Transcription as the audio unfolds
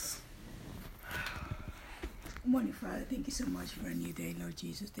Good morning, Father. Thank you so much for a new day, Lord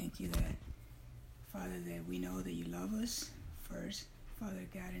Jesus. Thank you that, Father, that we know that you love us first, Father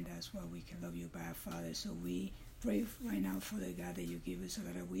God, and that's why we can love you back, Father. So we pray right now, Father God, that you give us a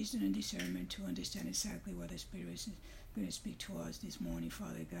lot of wisdom and discernment to understand exactly what the Spirit is going to speak to us this morning,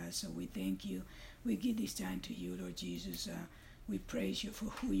 Father God. So we thank you. We give this time to you, Lord Jesus. We praise you for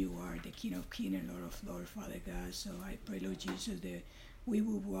who you are, the King of Kings and Lord of Lords, Father God. So I pray, Lord Jesus, that we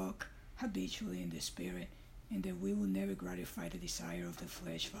will walk habitually in the Spirit and that we will never gratify the desire of the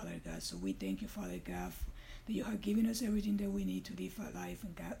flesh, Father God. So we thank you, Father God, that you have given us everything that we need to live our life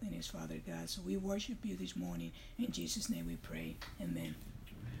in godliness, Father God. So we worship you this morning. In Jesus' name we pray. Amen.